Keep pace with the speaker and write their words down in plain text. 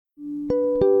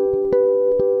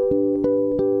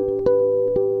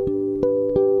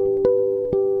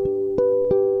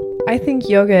I think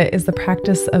yoga is the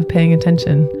practice of paying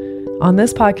attention. On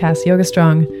this podcast, Yoga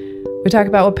Strong, we talk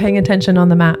about what paying attention on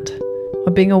the mat,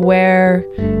 what being aware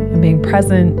and being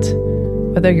present,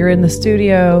 whether you're in the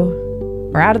studio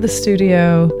or out of the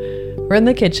studio, or in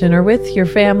the kitchen, or with your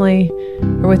family,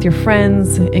 or with your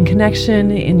friends, in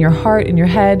connection, in your heart, in your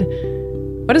head.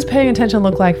 What does paying attention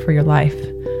look like for your life?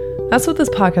 That's what this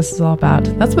podcast is all about.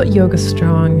 That's what Yoga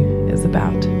Strong is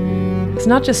about. It's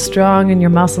not just strong in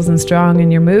your muscles and strong in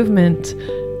your movement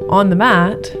on the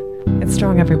mat. It's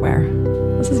strong everywhere.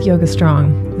 This is Yoga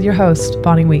Strong with your host,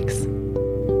 Bonnie Weeks.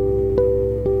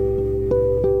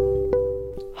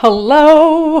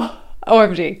 Hello!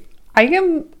 OMG. I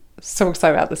am so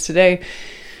excited about this today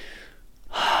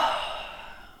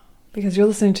because you're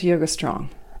listening to Yoga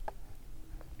Strong.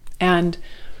 And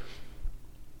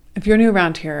if you're new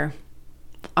around here,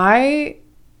 I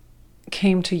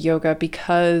came to yoga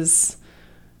because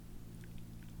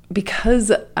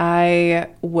I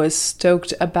was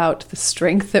stoked about the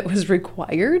strength that was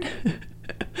required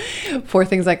for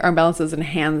things like arm balances and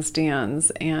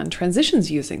handstands and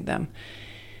transitions using them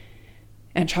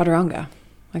and chaturanga.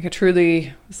 Like I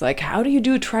truly was like, how do you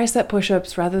do tricep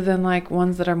push-ups rather than like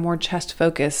ones that are more chest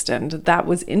focused? And that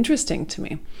was interesting to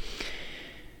me.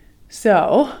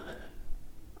 So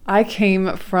I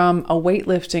came from a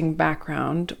weightlifting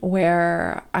background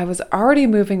where I was already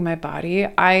moving my body.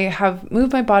 I have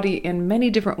moved my body in many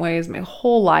different ways my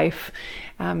whole life,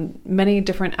 many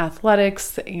different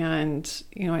athletics. And,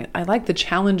 I like the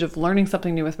challenge of learning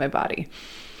something new with my body.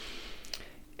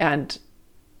 And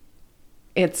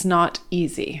it's not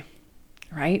easy,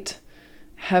 right?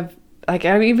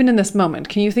 Even in this moment,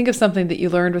 can you think of something that you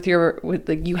learned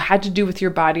you had to do with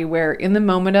your body where in the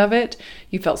moment of it,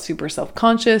 you felt super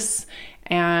self-conscious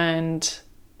and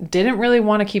didn't really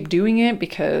want to keep doing it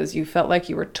because you felt like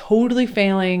you were totally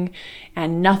failing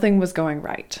and nothing was going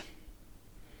right?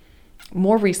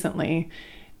 More recently,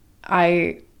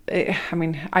 I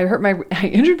injured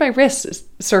my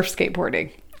wrist surf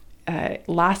skateboarding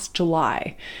last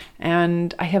July,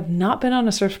 and I have not been on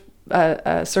a surf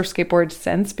skateboard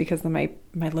since because my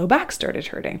low back started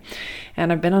hurting.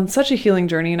 And I've been on such a healing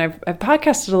journey, and I've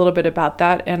podcasted a little bit about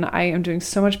that, and I am doing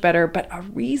so much better. But a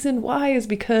reason why is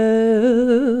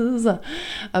because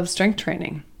of strength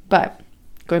training. But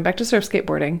going back to surf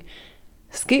skateboarding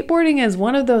is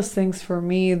one of those things for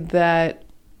me that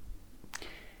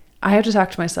I have to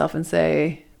talk to myself and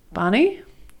say, Bonnie,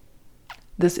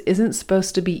 this isn't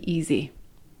supposed to be easy.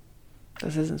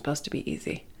 This isn't supposed to be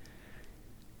easy.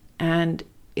 And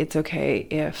it's okay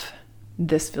if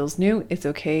this feels new. It's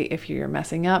okay if you're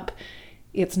messing up.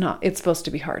 It's supposed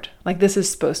to be hard. Like this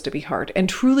is supposed to be hard. And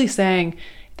truly saying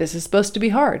this is supposed to be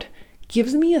hard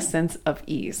gives me a sense of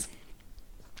ease.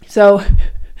 So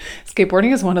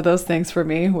skateboarding is one of those things for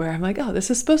me where I'm like, oh,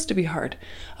 this is supposed to be hard.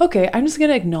 Okay, I'm just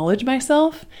going to acknowledge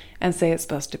myself and say it's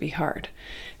supposed to be hard.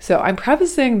 So I'm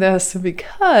prefacing this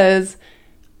because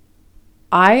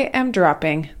I am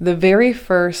dropping the very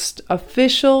first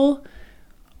official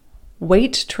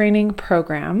weight training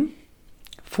program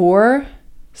for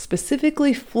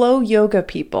specifically flow yoga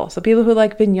people. So people who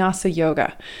like vinyasa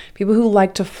yoga, people who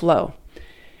like to flow.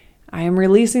 I am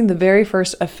releasing the very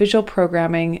first official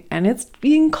programming, and it's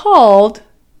being called,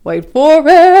 wait for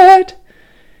it,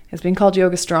 it's being called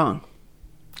Yoga Strong.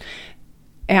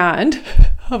 And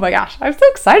oh my gosh, I'm so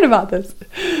excited about this.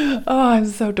 Oh, I'm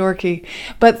so dorky.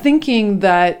 But thinking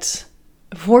that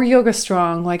for Yoga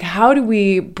Strong, like how do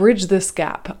we bridge this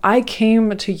gap? I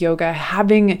came to yoga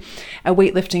having a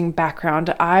weightlifting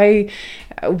background. I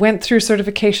went through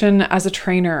certification as a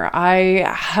trainer.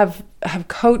 I have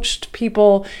coached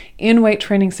people in weight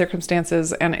training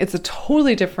circumstances, and it's a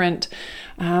totally different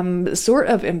sort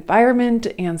of environment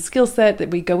and skill set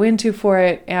that we go into for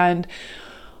it. And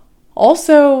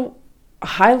also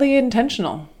highly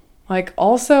intentional. Like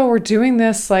also we're doing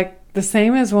this like the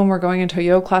same as when we're going into a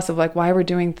yoga class of like why we're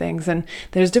doing things. And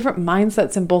there's different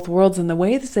mindsets in both worlds, and the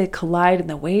ways they collide and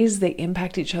the ways they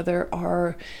impact each other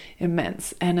are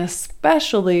immense. And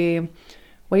especially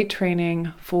weight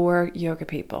training for yoga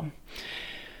people.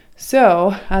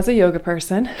 So as a yoga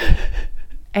person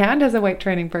and as a weight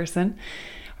training person,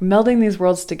 we're melding these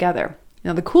worlds together.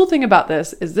 Now, the cool thing about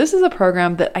this is a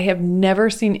program that I have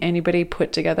never seen anybody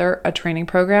put together a training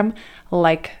program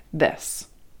like this.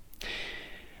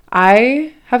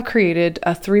 I have created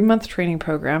a 3-month training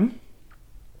program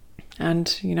and,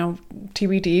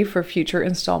 TBD for future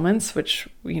installments, which,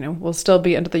 will still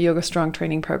be under the Yoga Strong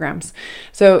training programs.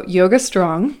 So Yoga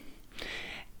Strong.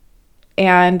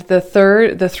 And the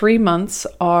 3 months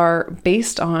are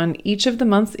based on each of the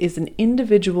months is an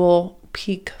individual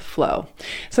peak flow.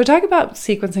 So I talk about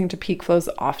sequencing to peak flows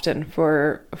often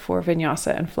for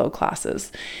vinyasa and flow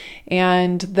classes.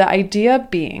 And the idea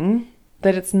being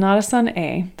that it's not a sun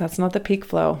A, that's not the peak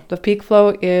flow. The peak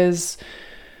flow is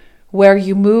where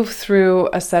you move through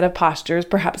a set of postures.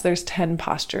 Perhaps there's 10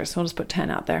 postures, so we'll just put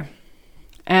 10 out there.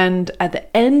 And at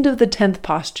the end of the 10th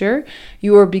posture,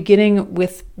 you are beginning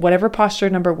with whatever posture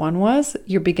number 1 was,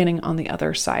 you're beginning on the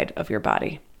other side of your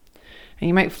body. And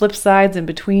you might flip sides in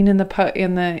between in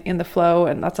the flow,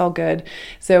 and that's all good.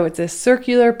 So it's a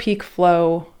circular peak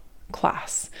flow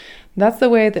class. That's the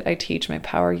way that I teach my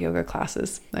power yoga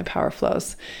classes, my power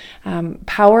flows.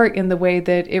 Power in the way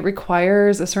that it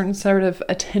requires a certain sort of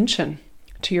attention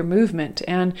to your movement.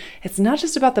 And it's not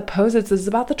just about the poses, it's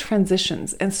about the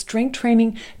transitions. And strength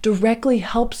training directly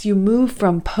helps you move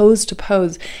from pose to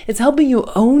pose. It's helping you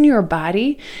own your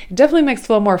body. It definitely makes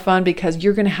flow more fun because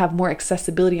you're going to have more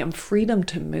accessibility and freedom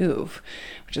to move,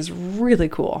 which is really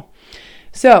cool.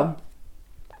 So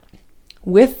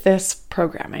with this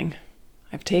programming,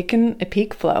 I've taken a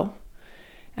peak flow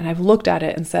and I've looked at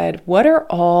it and said, what are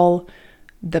all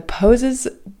the poses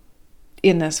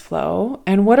in this flow,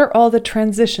 and what are all the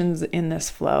transitions in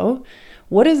this flow?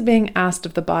 What is being asked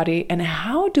of the body, and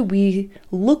how do we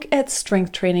look at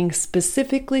strength training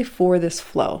specifically for this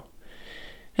flow?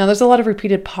 Now, there's a lot of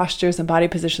repeated postures and body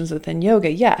positions within yoga,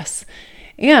 yes.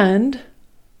 And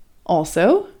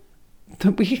also,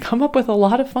 we come up with a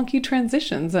lot of funky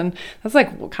transitions. And that's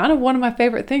like kind of one of my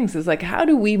favorite things is like, how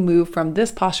do we move from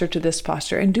this posture to this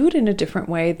posture and do it in a different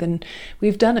way than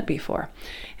we've done it before?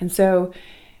 And so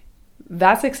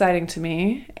that's exciting to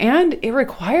me, and it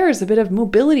requires a bit of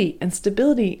mobility and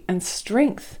stability and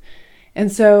strength. And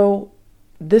so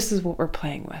this is what we're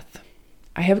playing with.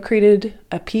 I have created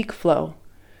a peak flow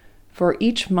for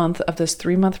each month of this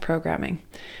 3-month programming.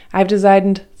 I've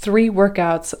designed 3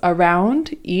 workouts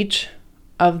around each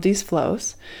of these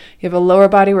flows. You have a lower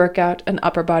body workout, an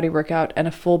upper body workout, and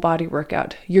a full body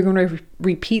workout. You're going to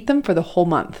repeat them for the whole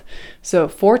month. So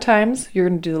 4 times, you're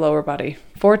going to do the lower body.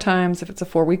 4 times, if it's a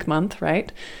 4-week month,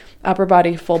 right? Upper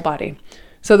body, full body.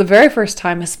 So the very first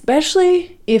time,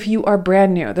 especially if you are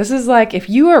brand new, this is like if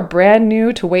you are brand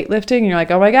new to weightlifting and you're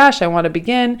like, oh my gosh, I want to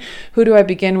begin. Who do I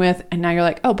begin with? And now you're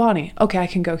like, oh, Bonnie, okay, I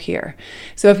can go here.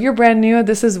 So if you're brand new,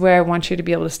 this is where I want you to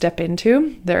be able to step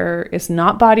into. There is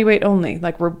not body weight only.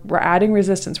 Like we're adding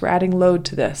resistance, we're adding load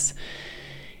to this.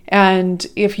 And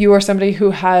if you are somebody who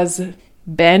has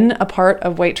been a part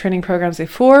of weight training programs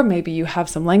before, maybe you have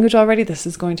some language already, this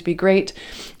is going to be great.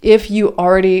 If you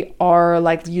already are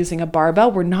like using a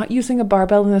barbell, we're not using a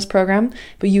barbell in this program,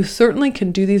 but you certainly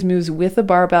can do these moves with a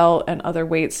barbell and other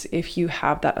weights if you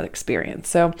have that experience.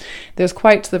 So there's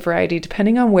quite the variety.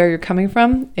 Depending on where you're coming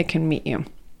from, it can meet you.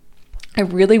 I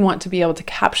really want to be able to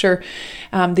capture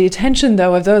the attention,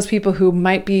 though, of those people who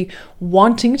might be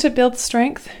wanting to build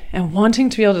strength and wanting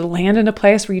to be able to land in a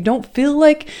place where you don't feel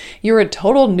like you're a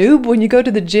total noob when you go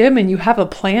to the gym and you have a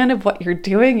plan of what you're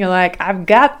doing. You're like, I've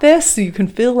got this, so you can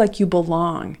feel like you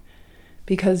belong,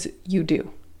 because you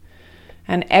do.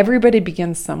 And everybody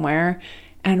begins somewhere.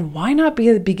 And why not be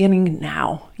at the beginning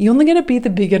now? You only get to be the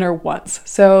beginner once.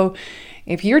 So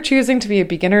if you're choosing to be a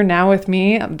beginner now with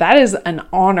me, that is an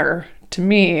honor to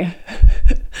me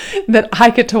that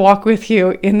I get to walk with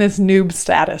you in this noob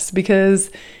status,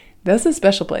 because that's a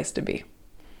special place to be.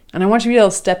 And I want you to be able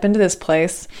to step into this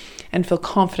place and feel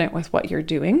confident with what you're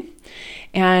doing.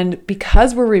 And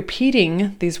because we're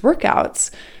repeating these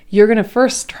workouts, you're going to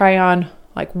first try on,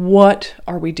 like, what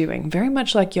are we doing? Very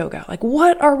much like yoga. Like,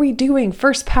 what are we doing?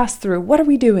 First pass through. What are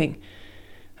we doing?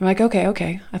 I'm like,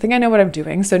 okay. I think I know what I'm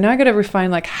doing. So now I got to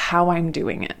refine like how I'm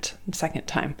doing it. Second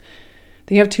time.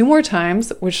 Then you have 2 more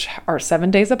times, which are 7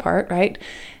 days apart, right?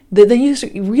 Then you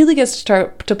really get to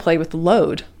start to play with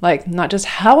load, like not just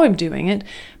how I'm doing it,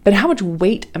 but how much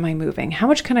weight am I moving? How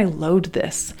much can I load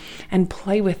this and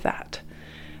play with that?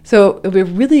 So it'll be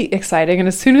really exciting. And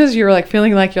as soon as you're like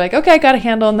feeling like you're like, okay, I got a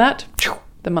handle on that,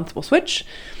 the month will switch.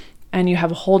 And you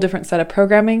have a whole different set of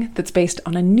programming that's based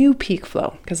on a new peak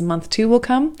flow, because month 2 will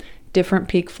come, different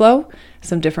peak flow,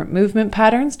 some different movement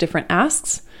patterns, different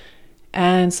asks.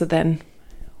 And so then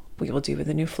we will do with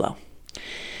a new flow.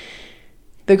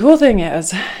 The cool thing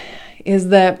is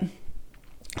that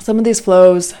some of these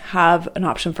flows have an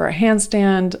option for a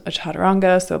handstand, a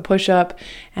chaturanga, so a push-up,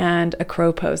 and a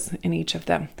crow pose in each of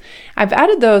them. I've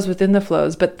added those within the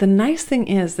flows, but the nice thing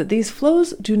is that these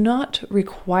flows do not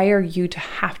require you to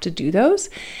have to do those,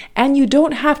 and you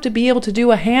don't have to be able to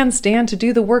do a handstand to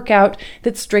do the workout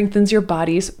that strengthens your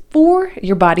body's for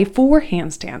your body for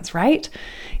handstands, right?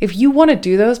 If you want to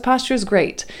do those postures,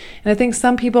 great. And I think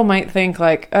some people might think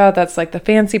like, oh, that's like the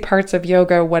fancy parts of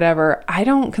yoga or whatever. I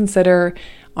don't consider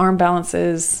arm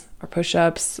balances or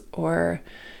push-ups or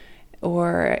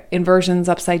inversions,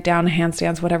 upside down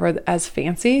handstands, whatever, as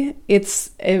fancy.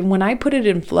 When I put it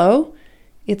in flow,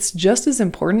 it's just as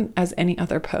important as any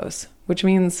other pose, which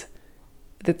means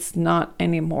it's not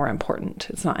any more important.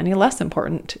 It's not any less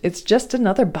important. It's just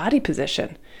another body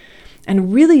position.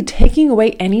 And really taking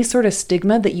away any sort of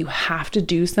stigma that you have to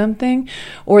do something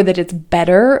or that it's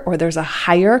better or there's a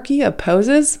hierarchy of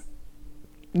poses.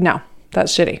 No,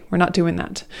 that's shitty. We're not doing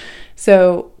that.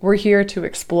 So we're here to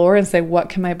explore and say, what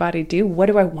can my body do? What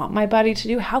do I want my body to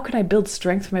do? How can I build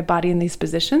strength for my body in these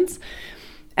positions?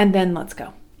 And then let's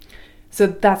go. So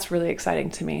that's really exciting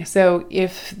to me. So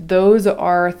if those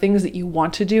are things that you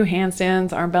want to do,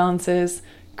 handstands, arm balances,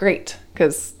 great,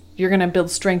 because you're going to build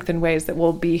strength in ways that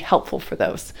will be helpful for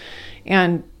those.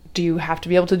 And do you have to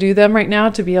be able to do them right now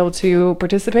to be able to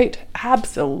participate?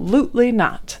 Absolutely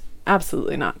not.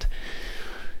 Absolutely not.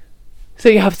 So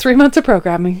you have 3 months of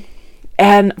programming,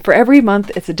 and for every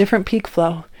month, it's a different peak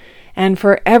flow. And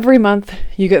for every month,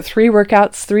 you get 3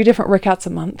 different workouts a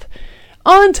month.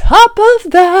 On top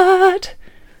of that,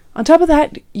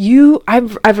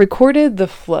 I've recorded the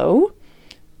flow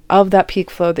of that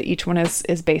peak flow that each one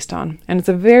is based on. And it's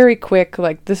a very quick,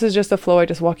 like, this is just a flow. I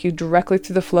just walk you directly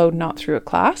through the flow, not through a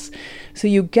class. So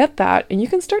you get that, and you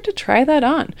can start to try that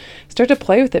on. Start to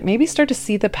play with it. Maybe start to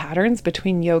see the patterns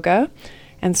between yoga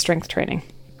and strength training.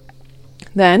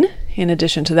 Then, in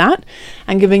addition to that,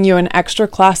 I'm giving you an extra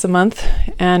class a month,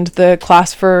 and the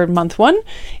class for month 1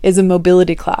 is a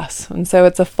mobility class. And so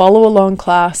it's a follow-along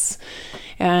class,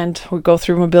 and we go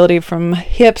through mobility from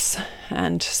hips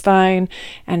and spine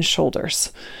and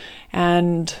shoulders.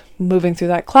 And moving through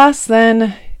that class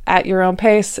then at your own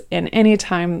pace in any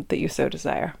time that you so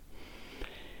desire.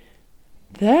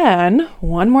 Then,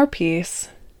 one more piece.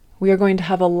 We are going to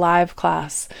have a live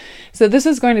class. So this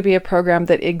is going to be a program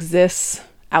that exists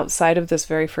outside of this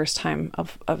very first time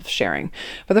of sharing.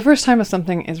 For the first time of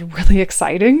something is really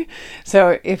exciting.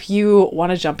 So if you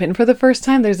want to jump in for the first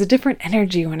time, there's a different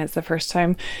energy when it's the first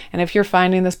time. And if you're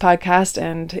finding this podcast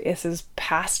and this is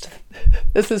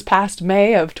past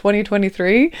May of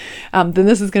 2023, then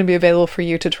this is going to be available for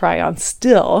you to try on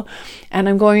still. And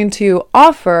I'm going to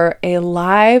offer a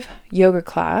live yoga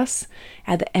class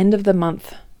at the end of the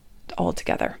month all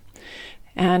together.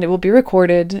 And it will be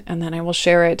recorded, and then I will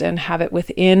share it and have it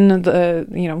within the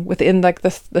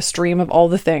stream of all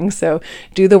the things. So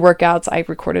do the workouts. I've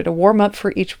recorded a warm up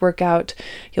for each workout.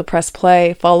 You'll press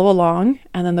play, follow along,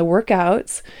 and then the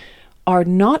workouts are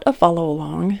not a follow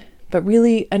along, but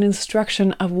really an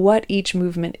instruction of what each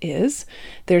movement is.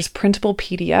 There's printable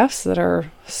PDFs that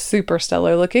are super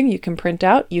stellar looking. You can print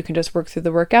out. You can just work through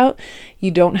the workout.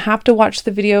 You don't have to watch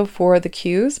the video for the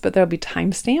cues, but they'll be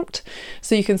time stamped.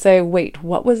 So you can say, wait,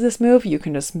 what was this move? You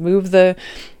can just move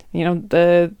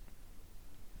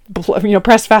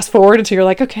press fast forward until you're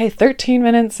like, okay, 13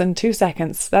 minutes and 2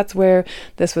 seconds. That's where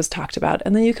this was talked about.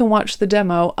 And then you can watch the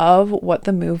demo of what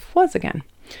the move was again.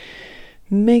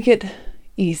 Make it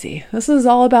easy. This is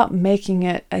all about making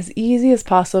it as easy as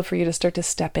possible for you to start to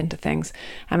step into things.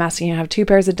 I'm asking you to have 2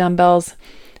 pairs of dumbbells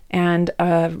and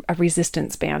a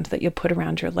resistance band that you'll put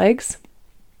around your legs.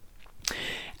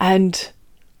 And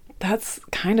that's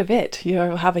kind of it.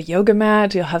 You'll have a yoga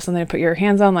mat. You'll have something to put your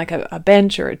hands on, like a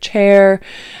bench or a chair.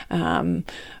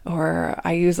 Or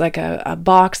I use like a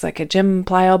box, like a gym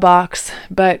plyo box.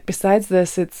 But besides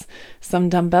this, it's some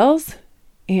dumbbells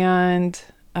and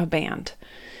a band.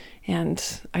 And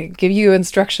I give you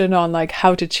instruction on like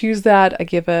how to choose that. I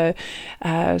give a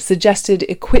suggested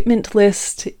equipment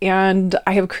list, and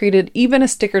I have created even a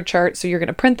sticker chart. So you're going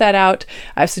to print that out.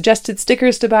 I've suggested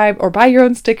stickers to buy, or buy your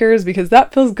own stickers, because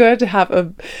that feels good to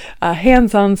have a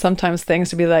hands-on sometimes things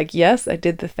to be like, yes, I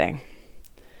did the thing.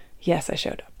 Yes, I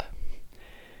showed up.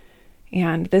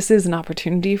 And this is an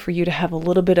opportunity for you to have a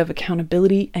little bit of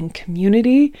accountability and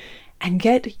community and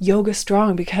get yoga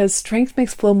strong, because strength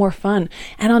makes flow more fun.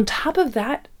 And on top of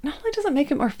that, not only does it make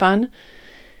it more fun,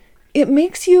 it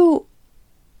makes you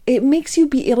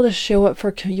be able to show up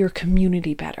for your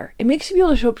community better. It makes you be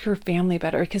able to show up for your family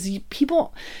better, because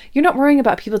you're not worrying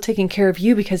about people taking care of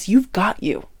you, because you've got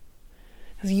you.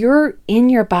 Because you're in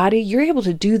your body, you're able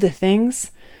to do the things.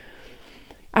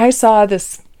 I saw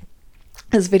this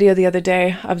video the other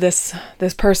day of this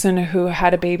person who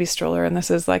had a baby stroller, and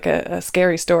this is like a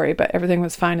scary story, but everything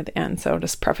was fine at the end, so I'll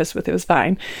just preface with it was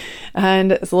fine.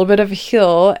 And it's a little bit of a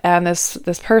hill, and this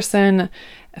person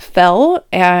fell,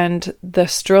 and the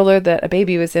stroller that a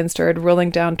baby was in started rolling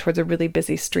down towards a really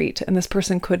busy street, and this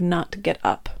person could not get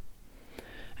up.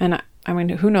 And I mean,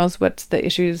 who knows what the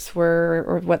issues were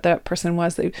or what that person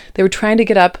was. They were trying to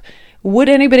get up. Would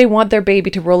anybody want their baby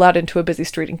to roll out into a busy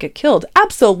street and get killed?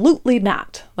 Absolutely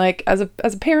not. Like, as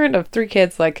a parent of 3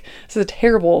 kids, like, this is a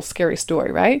terrible, scary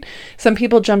story, right? Some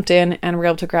people jumped in and were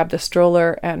able to grab the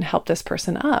stroller and help this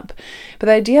person up. But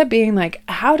the idea being, like,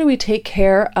 how do we take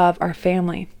care of our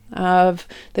family, of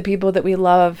the people that we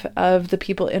love, of the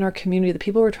people in our community, the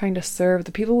people we're trying to serve,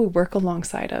 the people we work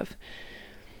alongside of?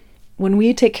 When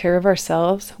we take care of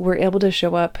ourselves, we're able to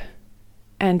show up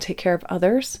and take care of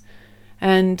others.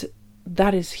 And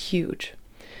that is huge.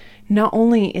 Not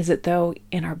only is it, though,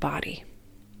 in our body.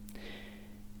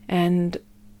 And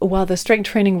while the strength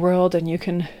training world, and you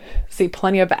can see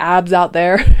plenty of abs out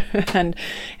there and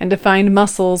defined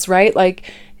muscles, right?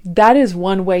 Like, that is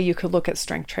one way you could look at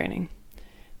strength training.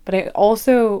 But I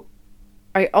also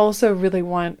really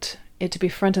want it to be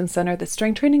front and center that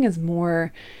strength training is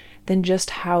more than just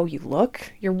how you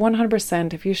look. You're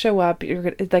 100%, if you show up,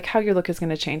 like, how your look is going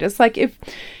to change. It's like, if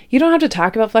you don't have to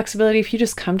talk about flexibility, if you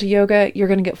just come to yoga, you're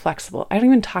going to get flexible. I don't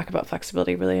even talk about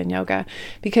flexibility really in yoga,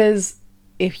 because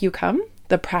if you come,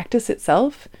 the practice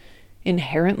itself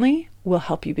inherently will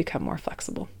help you become more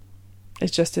flexible.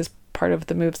 It just is part of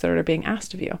the moves that are being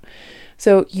asked of you.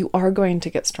 So you are going to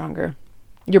get stronger.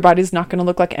 Your body's not going to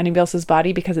look like anybody else's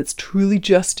body because it's truly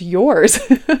just yours.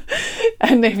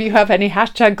 And if you have any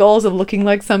hashtag goals of looking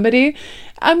like somebody,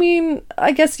 I mean,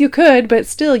 I guess you could, but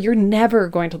still, you're never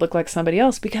going to look like somebody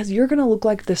else because you're going to look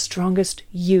like the strongest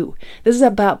you. This is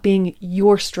about being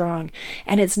your strong.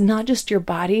 And it's not just your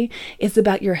body. It's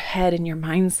about your head and your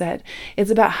mindset. It's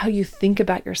about how you think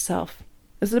about yourself.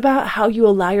 It's about how you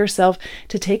allow yourself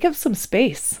to take up some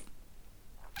space.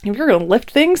 If you're going to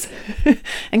lift things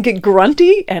and get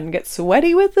grunty and get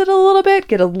sweaty with it a little bit,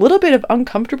 get a little bit of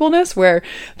uncomfortableness where,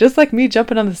 just like me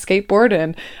jumping on the skateboard,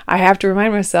 and I have to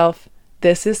remind myself,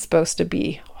 this is supposed to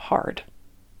be hard.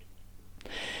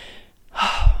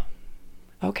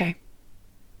 Okay,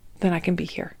 then I can be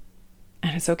here.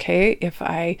 And it's okay if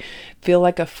I feel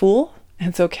like a fool.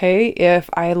 It's okay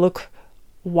if I look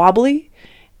wobbly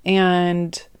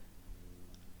and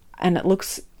it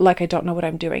looks like I don't know what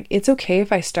I'm doing. It's okay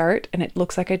if I start and it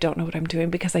looks like I don't know what I'm doing,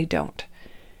 because I don't.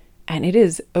 And it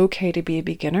is okay to be a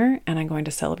beginner, and I'm going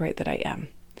to celebrate that I am.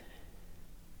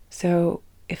 So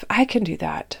if I can do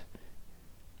that,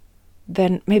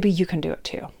 then maybe you can do it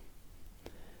too.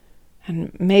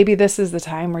 And maybe this is the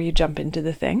time where you jump into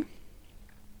the thing.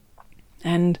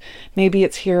 And maybe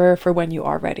it's here for when you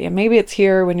are ready. And maybe it's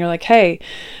here when you're like, hey,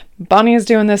 Bonnie is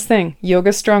doing this thing,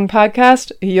 Yoga Strong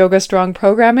podcast, Yoga Strong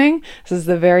programming. This is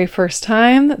the very first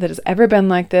time that has ever been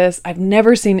like this. I've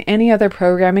never seen any other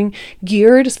programming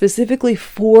geared specifically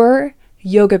for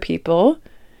yoga people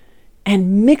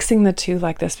and mixing the two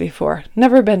like this before.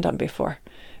 Never been done before.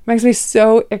 It makes me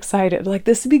so excited. Like,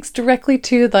 this speaks directly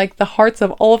to, like, the hearts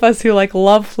of all of us who, like,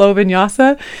 love flow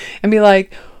vinyasa and be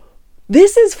like,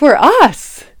 this is for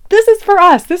us. This is for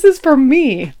us. This is for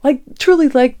me. Like, truly,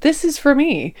 like, this is for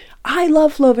me. I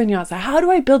love flow vinyasa. How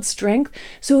do I build strength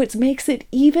so it makes it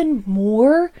even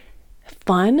more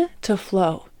fun to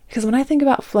flow? Because when I think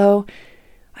about flow,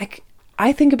 like,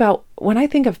 when I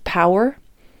think of power,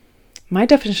 my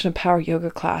definition of power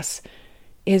yoga class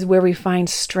is where we find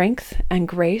strength and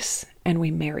grace and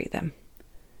we marry them.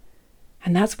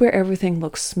 And that's where everything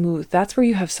looks smooth. That's where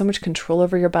you have so much control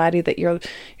over your body that you're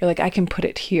like, I can put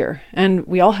it here. And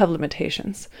we all have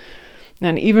limitations.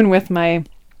 And even with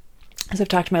as I've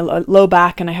talked to my low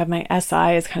back and I have my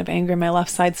SI is kind of angry on my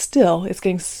left side, still, it's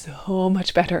getting so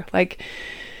much better. Like,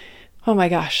 oh my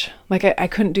gosh, like I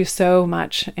couldn't do so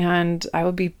much and I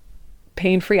would be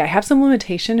pain-free. I have some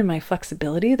limitation in my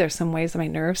flexibility. There's some ways that my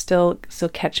nerves still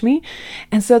catch me.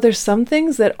 And so there's some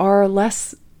things that are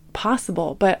less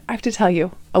possible, but I have to tell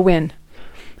you, a win.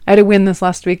 I had a win this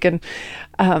last week, and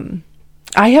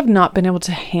I have not been able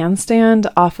to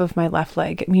handstand off of my left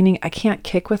leg, meaning I can't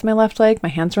kick with my left leg. My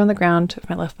hands are on the ground if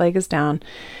my left leg is down.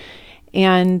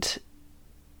 And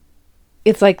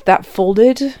it's like that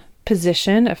folded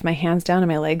position of my hands down and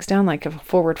my legs down, like a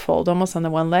forward fold almost on the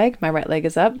one leg. My right leg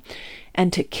is up.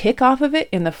 And to kick off of it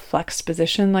in the flexed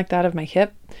position like that of my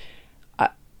hip,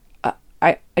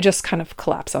 I just kind of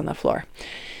collapse on the floor.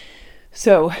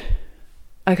 So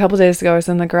a couple days ago, I was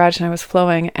in the garage and I was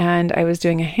flowing and I was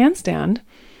doing a handstand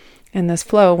in this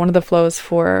flow, one of the flows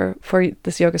for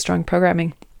this Yoga Strong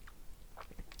programming.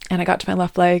 And I got to my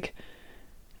left leg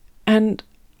and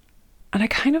I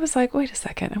kind of was like, wait a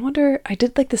second, I wonder, I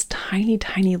did like this tiny,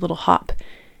 tiny little hop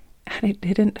and it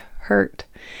didn't hurt.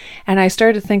 And I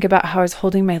started to think about how I was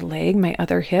holding my leg, my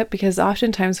other hip, because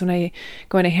oftentimes when I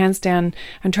go into handstand,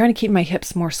 I'm trying to keep my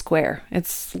hips more square.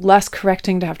 It's less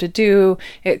correcting to have to do.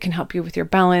 It can help you with your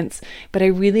balance. But I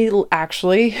really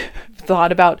actually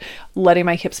thought about letting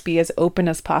my hips be as open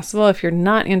as possible. If you're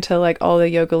not into like all the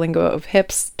yoga lingo of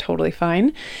hips, totally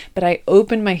fine. But I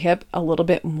opened my hip a little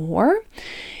bit more.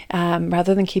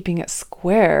 Rather than keeping it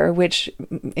square, which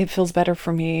it feels better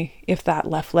for me if that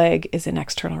left leg is in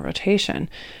external rotation.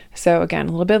 So again,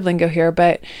 a little bit of lingo here,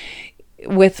 but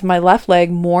with my left leg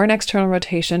more in external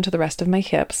rotation to the rest of my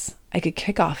hips, I could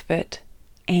kick off it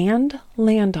and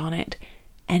land on it,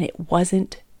 and it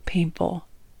wasn't painful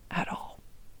at all.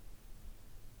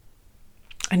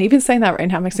 And even saying that right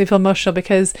now makes me feel emotional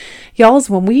because, y'all,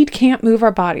 when we can't move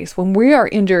our bodies, when we are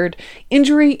injured,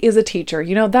 injury is a teacher.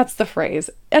 You know, that's the phrase.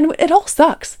 And it all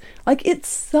sucks. Like, it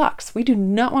sucks. We do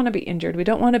not want to be injured. We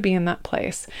don't want to be in that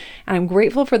place. And I'm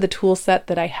grateful for the tool set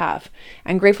that I have.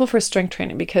 I'm grateful for strength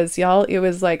training because, y'all, it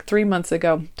was like 3 months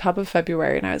ago, top of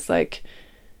February, and I was like,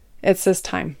 it's this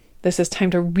time. This is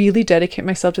time to really dedicate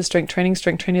myself to strength training.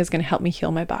 Strength training is going to help me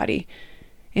heal my body.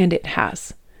 And it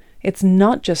has. It's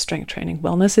not just strength training.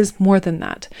 Wellness is more than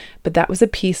that. But that was a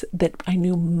piece that I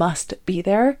knew must be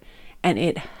there, and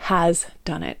it has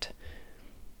done it.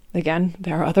 Again,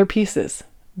 there are other pieces,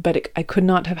 but I could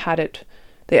not have had it.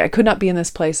 I could not be in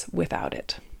this place without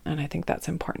it. And I think that's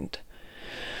important.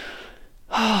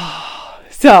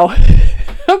 So,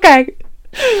 okay.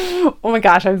 Oh my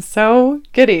gosh, I'm so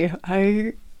giddy.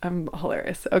 I'm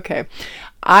hilarious. Okay.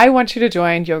 I want you to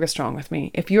join Yoga Strong with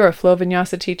me. If you're a flow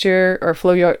vinyasa teacher or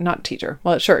not teacher,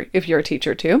 well, sure, if you're a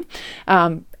teacher too,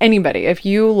 anybody, if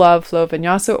you love flow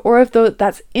vinyasa or if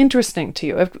that's interesting to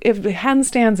you, if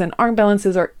handstands and arm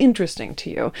balances are interesting to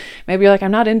you, maybe you're like,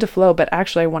 I'm not into flow, but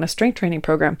actually I want a strength training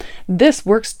program. This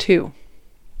works too.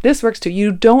 This works too.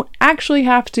 You don't actually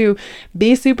have to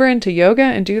be super into yoga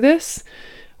and do this.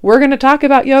 We're going to talk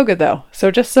about yoga though. So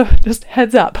just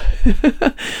heads up.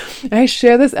 I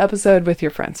share this episode with your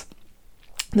friends.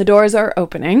 The doors are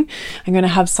opening. I'm going to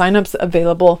have signups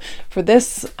available for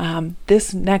this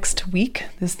next week,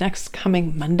 this next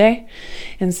coming Monday.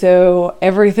 And so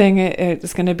everything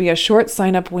is going to be a short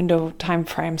sign-up window time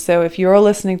frame. So if you're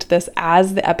listening to this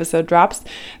as the episode drops,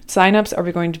 signups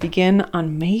are going to begin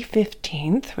on May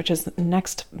 15th, which is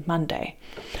next Monday.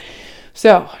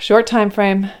 So short time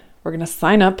frame. We're going to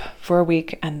sign up for a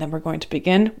week and then we're going to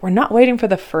begin. We're not waiting for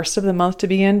the first of the month to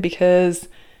begin because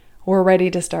we're ready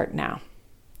to start now.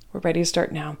 We're ready to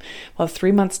start now. We'll have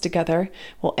 3 months together.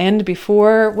 We'll end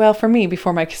before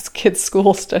my kids'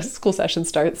 school session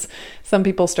starts. Some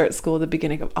people start school at the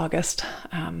beginning of August.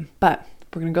 But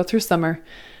we're going to go through summer.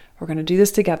 We're going to do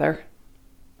this together.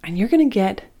 And you're going to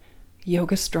get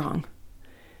Yoga Strong.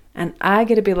 And I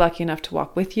get to be lucky enough to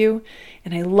walk with you.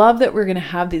 And I love that we're going to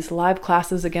have these live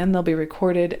classes. Again, they'll be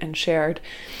recorded and shared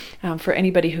for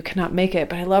anybody who cannot make it.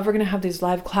 But I love we're going to have these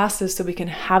live classes so we can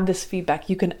have this feedback.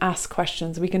 You can ask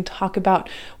questions. We can talk about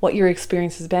what your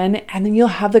experience has been. And then you'll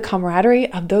have the camaraderie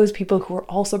of those people who are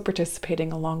also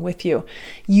participating along with you.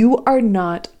 You are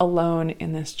not alone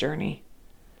in this journey.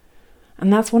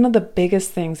 And that's one of the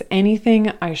biggest things.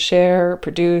 Anything I share,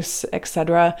 produce,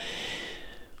 etc.,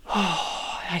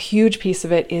 a huge piece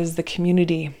of it is the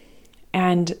community.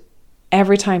 And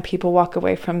every time people walk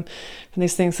away from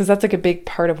these things, because that's like a big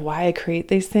part of why I create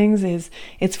these things, is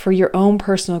it's for your own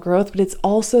personal growth, but it's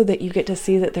also that you get to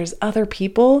see that there's other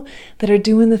people that are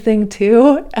doing the thing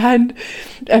too, and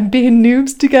being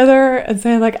noobs together and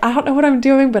saying like, I don't know what I'm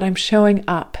doing, but I'm showing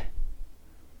up.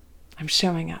 I'm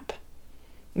showing up.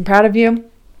 I'm proud of you,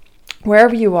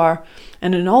 wherever you are,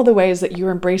 and in all the ways that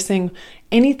you're embracing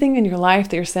anything in your life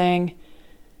that you're saying,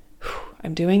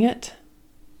 I'm doing it,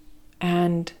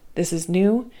 and this is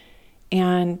new,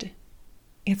 and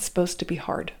it's supposed to be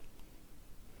hard.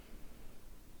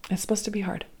 It's supposed to be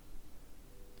hard,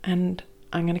 and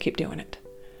I'm going to keep doing it.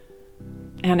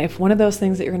 And if one of those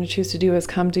things that you're going to choose to do is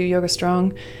come do Yoga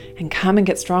Strong and come and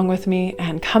get strong with me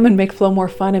and come and make flow more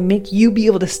fun and make you be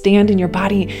able to stand in your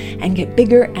body and get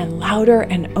bigger and louder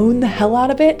and own the hell out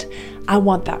of it, I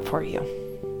want that for you.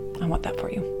 I want that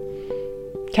for you.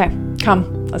 Okay,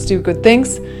 come. Let's do good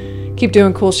things. Keep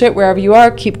doing cool shit wherever you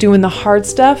are. Keep doing the hard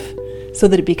stuff so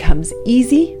that it becomes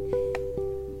easy.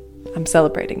 I'm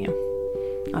celebrating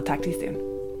you. I'll talk to you soon.